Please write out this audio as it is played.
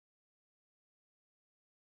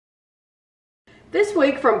This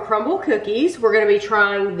week from Crumbl Cookies, we're going to be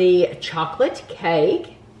trying the chocolate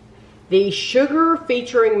cake, the sugar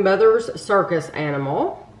featuring Mother's Circus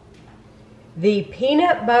animal, the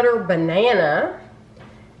peanut butter banana,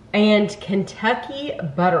 and Kentucky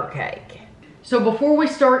butter cake. So before we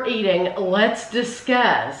start eating, let's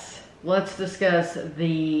discuss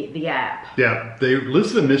the app. Yeah, they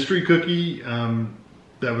listed a mystery cookie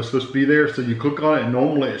that was supposed to be there. So you click on it and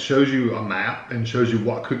normally it shows you a map and shows you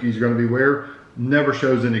what cookies are going to be where. Never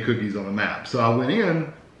shows any cookies on the map. So I went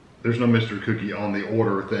in, there's no mystery cookie on the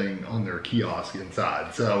order thing on their kiosk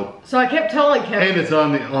inside. So I kept telling Kevin. And it's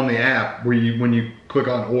on the app where when you click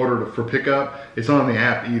on order for pickup, it's not on the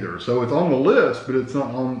app either. So it's on the list, but it's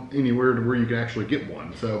not on anywhere to where you can actually get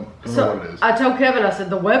one. So I don't know what it is. I told Kevin, I said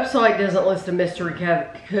the website doesn't list a mystery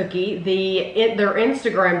cookie. Their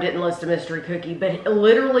Instagram didn't list a mystery cookie, but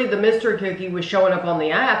literally the mystery cookie was showing up on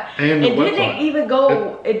the app. And it didn't even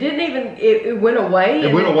go. It went away.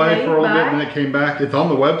 It went away for a little bit, and then it came back. It's on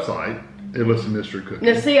the website. It lists a mystery cookie.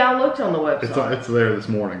 Now, see, I looked on the website. It's there this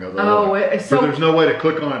morning. But there's no way to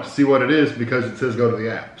click on it to see what it is because it says go to the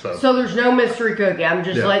app. So there's no mystery cookie. I'm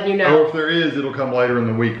just letting you know. Or if there is, it'll come later in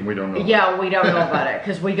the week and we don't know. Yeah, we don't know about it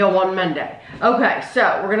because we go on Monday. Okay,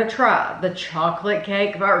 so we're going to try the chocolate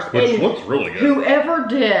cake first. Which looks really good. Whoever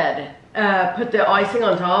did put the icing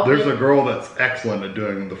on top. There's a girl that's excellent at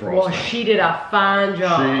doing the frosting. Well, she did a fine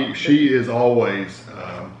job. She is always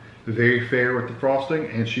very fair with the frosting,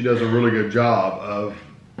 and she does a really good job of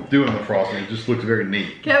doing the frosting. It just looks very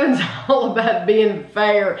neat. Kevin's all about being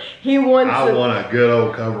fair. I want a good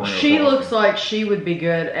old covering. She looks like she would be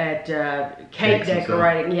good at cake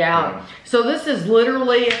decorating. Yeah. So this is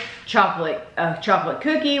literally chocolate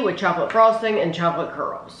cookie with chocolate frosting and chocolate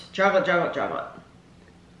curls. Chocolate.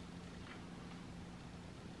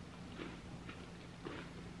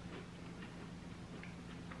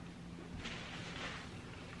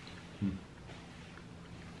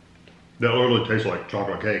 That literally tastes like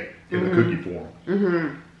chocolate cake in the cookie form.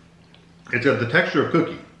 Mm-hmm. It's got the texture of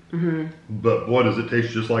cookie, but what does it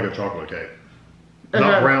taste just like a chocolate cake?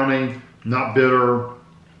 Not brownie, not bitter.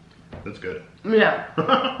 That's good.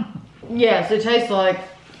 Yeah. Yes, it tastes like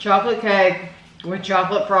chocolate cake with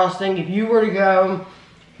chocolate frosting. If you were to go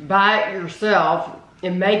buy it yourself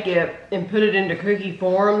and make it and put it into cookie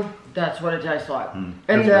form, that's what it tastes like. And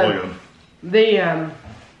really good. The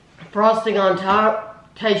frosting on top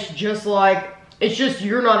tastes just like, it's just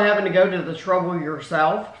you're not having to go to the trouble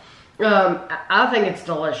yourself. I think it's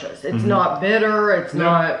delicious. It's not bitter. It's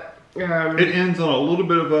not. It ends on a little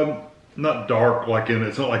bit of a, not dark like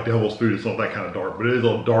it's not like devil's food. It's not that kind of dark, but it is a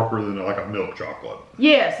little darker than like a milk chocolate.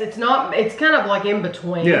 Yes, it's not. It's kind of like in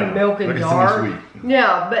between milk and dark.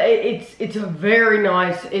 Yeah, but it's a very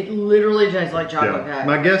nice. It literally tastes like chocolate cake.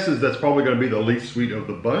 My guess is that's probably going to be the least sweet of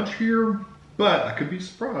the bunch here, but I could be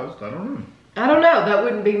surprised. I don't know. I don't know. That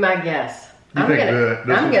wouldn't be my guess. I'm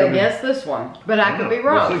gonna guess this one, but I could be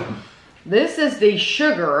wrong. We'll see. This is the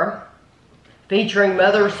sugar featuring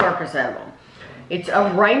Mother's Circus animal. It's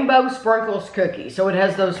a rainbow sprinkles cookie, so it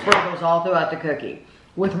has those sprinkles all throughout the cookie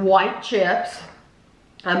with white chips,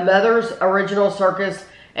 a Mother's original Circus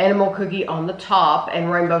animal cookie on the top,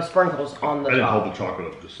 and rainbow sprinkles on the top. I didn't hold the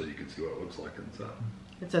chocolate up just so you can see what it looks like inside.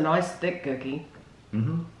 It's a nice thick cookie.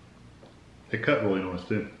 It cut really nice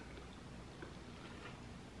too.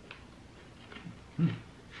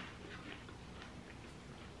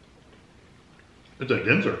 It's a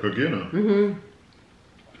denser cookie, isn't it?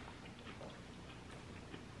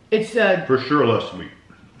 It's for sure less sweet.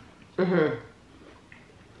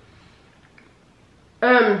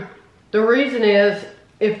 The reason is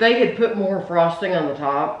if they had put more frosting on the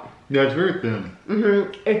top. Yeah, it's very thin.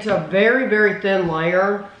 It's a very, very thin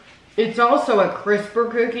layer. It's also a crisper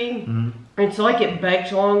cookie. It's like it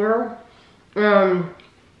bakes longer.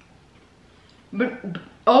 But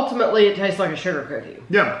ultimately, it tastes like a sugar cookie.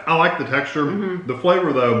 Yeah, I like the texture. The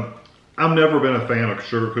flavor, though, I've never been a fan of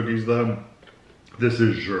sugar cookies, though. This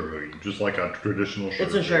is sugar cookie, just like a traditional sugar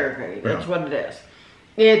cookie. It's a sugar cookie. That's what it is.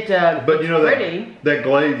 But you know, pretty. that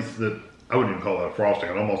glaze, that I wouldn't even call that a frosting.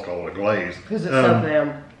 I'd almost call it a glaze. Because it's so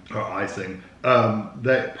thin. Or icing.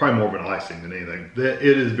 That probably more of an icing than anything.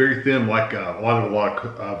 It is very thin, like a lot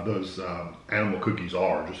of those animal cookies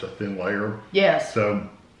are, just a thin layer. Yes.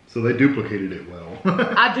 So they duplicated it well.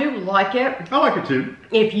 I do like it. I like it too.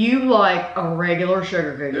 If you like a regular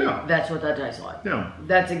sugar cookie, that's what that tastes like. Yeah.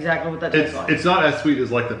 That's exactly what that tastes like. It's not as sweet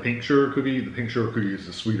as like the pink sugar cookie. The pink sugar cookie is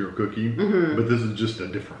a sweeter cookie, but this is just a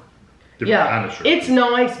different. different kind of sugar. It's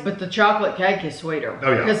nice, but the chocolate cake is sweeter.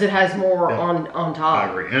 Oh, yeah. Because it has more on top. I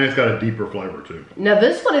agree. And it's got a deeper flavor, too. Now,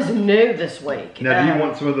 this one is new this week. Now, do you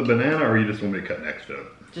want some of the banana, or you just want me to cut next to it?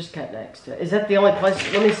 Just cut next to it. Is that the only place?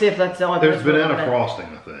 Let me see if that's the only place. There's banana frosting,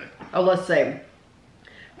 I think. Oh, let's see.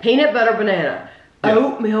 Peanut butter banana. Yeah.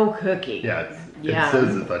 Oatmeal cookie. Yeah, it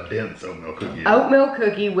says it's a dense oatmeal cookie. Oatmeal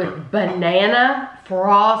cookie with banana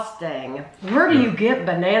frosting. Where do you get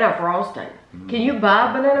banana frosting? Can you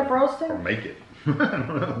buy banana frosting? Or make it. I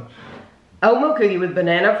don't know. Oatmeal cookie with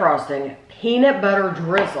banana frosting, peanut butter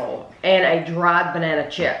drizzle, and a dried banana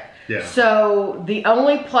chip. Yeah. So the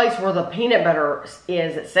only place where the peanut butter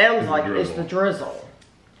is, it sounds like, is the drizzle.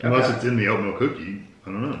 Unless it's in the oatmeal cookie. I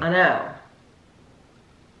don't know. I know.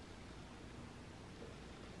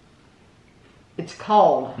 It's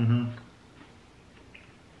cold. Mm-hmm.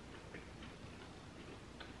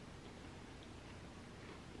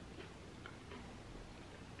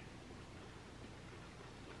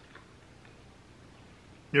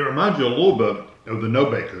 It reminds you a little bit of the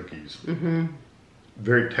no-bake cookies. Mm-hmm.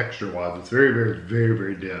 Very texture-wise. It's very, very, very,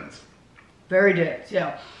 very dense. Very dense,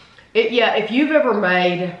 yeah. If you've ever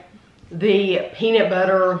made the peanut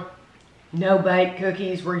butter no-bake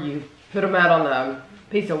cookies where you put them out on a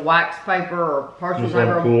piece of wax paper or parchment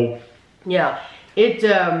paper. Cool. Yeah.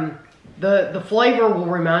 The flavor will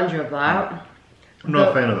remind you of that. I'm not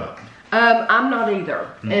a fan of that. I'm not either.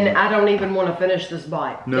 Mm-hmm. And I don't even want to finish this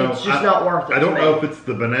bite. No, it's just not worth it. I don't know if it's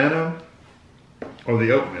the banana or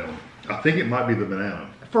the oatmeal. I think it might be the banana.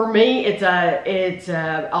 For me, it's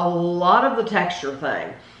a lot of the texture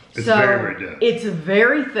thing. It's very, very dense. It's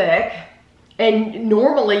very thick. And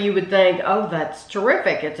normally you would think, oh, that's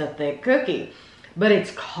terrific. It's a thick cookie. But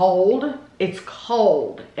it's cold. It's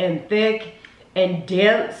cold and thick and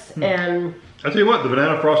dense. And I tell you what, the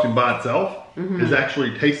banana frosting by itself is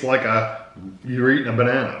actually tastes like you're eating a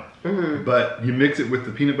banana. Mm-hmm. But you mix it with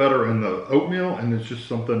the peanut butter and the oatmeal, and it's just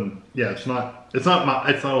something. Yeah, it's not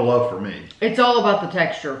a love for me. It's all about the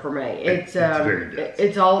texture for me. It's very dense.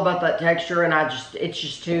 It's all about that texture, and it's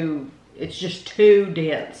just too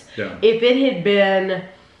dense. Yeah. If it had been,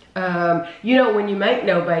 when you make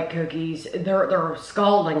no-bake cookies, they're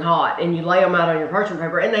scalding hot, and you lay them out on your parchment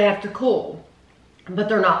paper, and they have to cool, but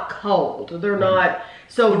they're not cold. They're not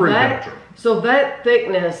so that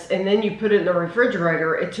thickness, and then you put it in the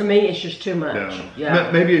refrigerator. To me, it's just too much.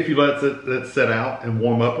 Yeah. Maybe if you let it set out and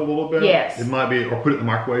warm up a little bit, it might be, or put it in the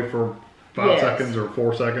microwave for 5 seconds or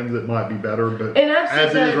 4 seconds, it might be better. But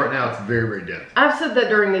as it is right now, it's very, very dense. I've said that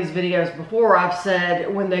during these videos before. I've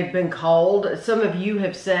said when they've been cold, some of you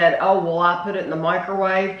have said, oh, well, I put it in the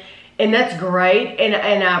microwave. And that's great,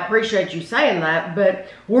 and I appreciate you saying that, but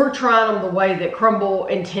we're trying them the way that Crumbl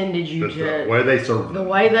intended you to. The way they serve them. The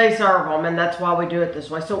way they serve them, and that's why we do it this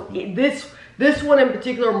way. So this one in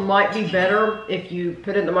particular might be better if you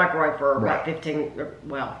put it in the microwave for about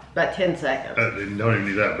 10 seconds. You don't even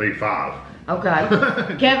need that, be 5.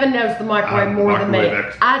 Okay. Kevin knows the microwave more than me.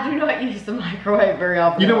 I do not use the microwave very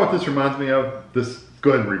often. You know what this reminds me of? Go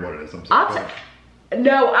ahead and read what it is. I'm sorry.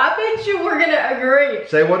 No, I bet you we're going to agree.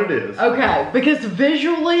 Say what it is. Okay, because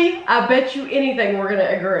visually, I bet you anything we're going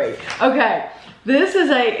to agree. Okay, this is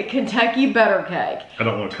a Kentucky butter cake. I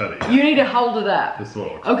don't want to cut it yet. You need to hold it up. Just a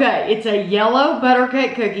little. Okay, it's a yellow butter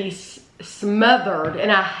cake cookie smothered, and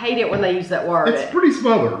I hate it when they use that word. It's pretty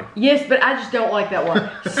smothered. Yes, but I just don't like that word.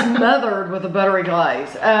 Smothered with a buttery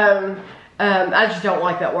glaze. I just don't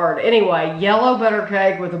like that word. Anyway, yellow butter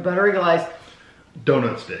cake with a buttery glaze.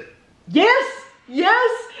 Donut stick. Yes!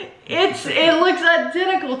 Yes, it looks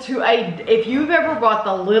identical to if you've ever bought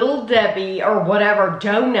the Little Debbie or whatever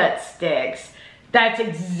donut sticks, that's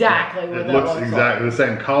exactly what that looks like. It looks exactly the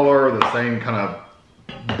same color, the same kind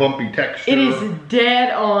of bumpy texture. It is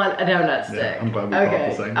dead on a donut stick. Yeah, I'm glad we bought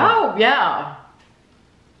the same. Oh, yeah.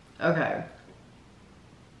 Okay.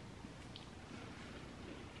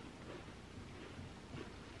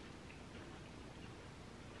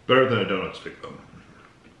 Better than a donut stick, though.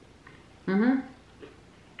 Mm-hmm.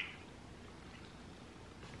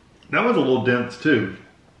 That one's a little dense too.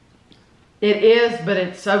 It is, but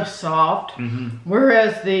it's so soft. Mm-hmm.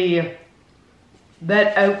 Whereas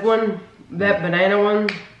that oat one, that banana one,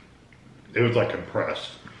 it was like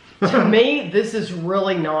compressed. To me, this is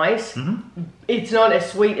really nice. Mm-hmm. It's not as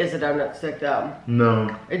sweet as a donut stick, though.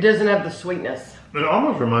 No. It doesn't have the sweetness. It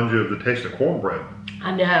almost reminds you of the taste of cornbread.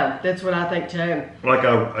 I know. That's what I think, too. Like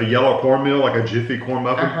a yellow cornmeal, like a Jiffy corn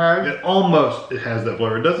muffin. It has that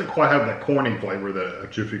flavor. It doesn't quite have that corny flavor that a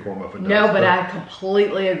Jiffy corn muffin does. No, but I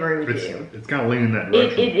completely agree with you. It's kind of leaning that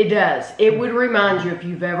direction. It does. It would remind you, if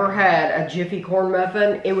you've ever had a Jiffy corn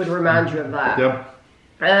muffin, it would remind you of that.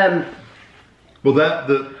 Yeah. Well,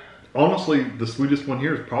 honestly, the sweetest one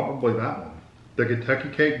here is probably that one. The Kentucky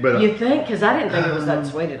cake, but you think? Because I didn't think it was that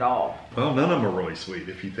sweet at all. Well, none of them are really sweet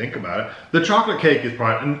if you think about it. The chocolate cake is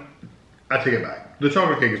probably, and I take it back. The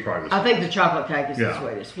chocolate cake is probably the sweetest. I think the chocolate cake is the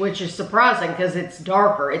sweetest, which is surprising because it's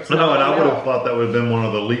darker. It's I know, and I would have thought that would have been one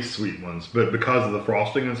of the least sweet ones, but because of the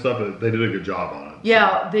frosting and stuff, they did a good job on it.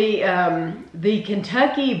 Yeah, the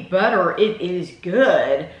Kentucky butter, it is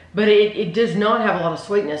good, but it does not have a lot of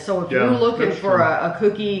sweetness. So if you're looking for a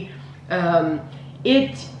cookie,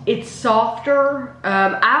 it's softer.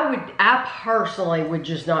 I personally would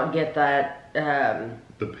just not get that.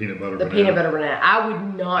 The peanut butter banana. I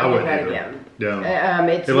would not get that again. Yeah.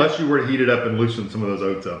 Unless you were to heat it up and loosen some of those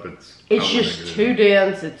oats up, it's just too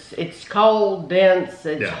dense. It's cold, dense.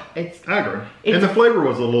 I agree. And the flavor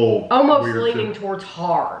was a little almost weird leaning towards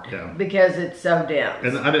hard because it's so dense.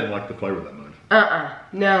 And I didn't like the flavor that much.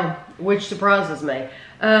 No, which surprises me.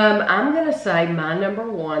 I'm gonna say my number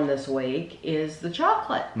one this week is the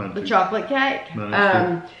chocolate. The chocolate cake.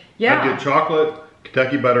 I'd get chocolate,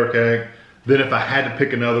 Kentucky butter cake. Then if I had to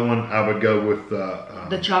pick another one, I would go with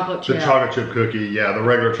the chocolate chip. The chocolate chip cookie, the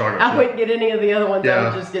regular chocolate chip. I wouldn't get any of the other ones. I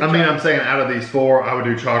would just get I'm saying out of these four, I would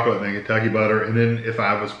do chocolate and then Kentucky butter. And then if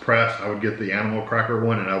I was pressed, I would get the animal cracker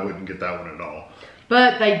one, and I wouldn't get that one at all.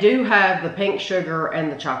 But they do have the pink sugar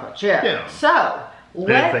and the chocolate chip. Yeah. So, if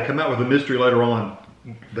they come out with a mystery later on,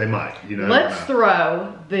 they might. Let's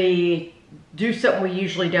do something we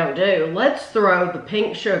usually don't do. Let's throw the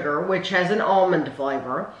pink sugar, which has an almond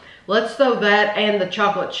flavor. Let's throw that and the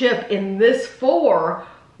chocolate chip in this four.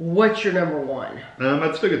 What's your number one?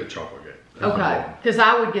 I'd still get the chocolate cake. Okay, because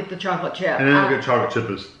I would get the chocolate chip. And then a good chocolate chip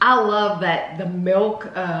is. I love that the milk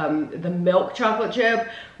chocolate chip.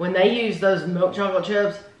 When they use those milk chocolate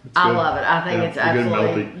chips, I love it. I think it's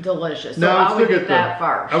absolutely delicious. So I would get that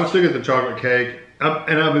first. I would still get the chocolate cake.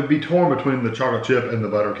 And I would be torn between the chocolate chip and the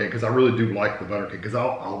butter cake because I really do like the butter cake because I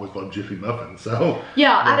always love Jiffy muffins. So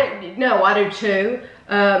I do too.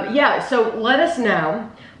 So let us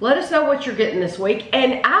know. Let us know what you're getting this week.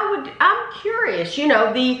 And I'm curious.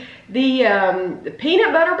 The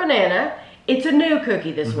peanut butter banana. It's a new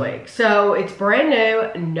cookie this week, so it's brand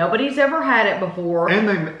new. Nobody's ever had it before. And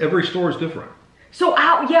every store is different. So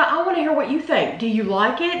I want to hear what you think. Do you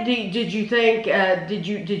like it? Did you think? Did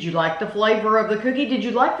you like the flavor of the cookie? Did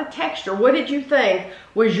you like the texture? What did you think?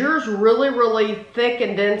 Was yours really, really thick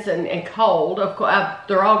and dense and cold? Of course,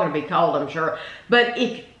 they're all going to be cold, I'm sure. But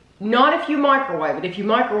if you microwave it. If you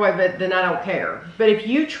microwave it, then I don't care. But if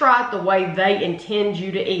you try it the way they intend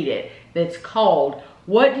you to eat it, that's cold.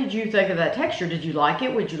 What did you think of that texture? Did you like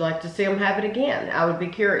it? Would you like to see them have it again? I would be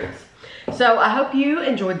curious. So I hope you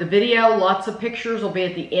enjoyed the video. Lots of pictures will be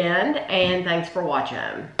at the end, and thanks for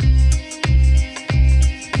watching.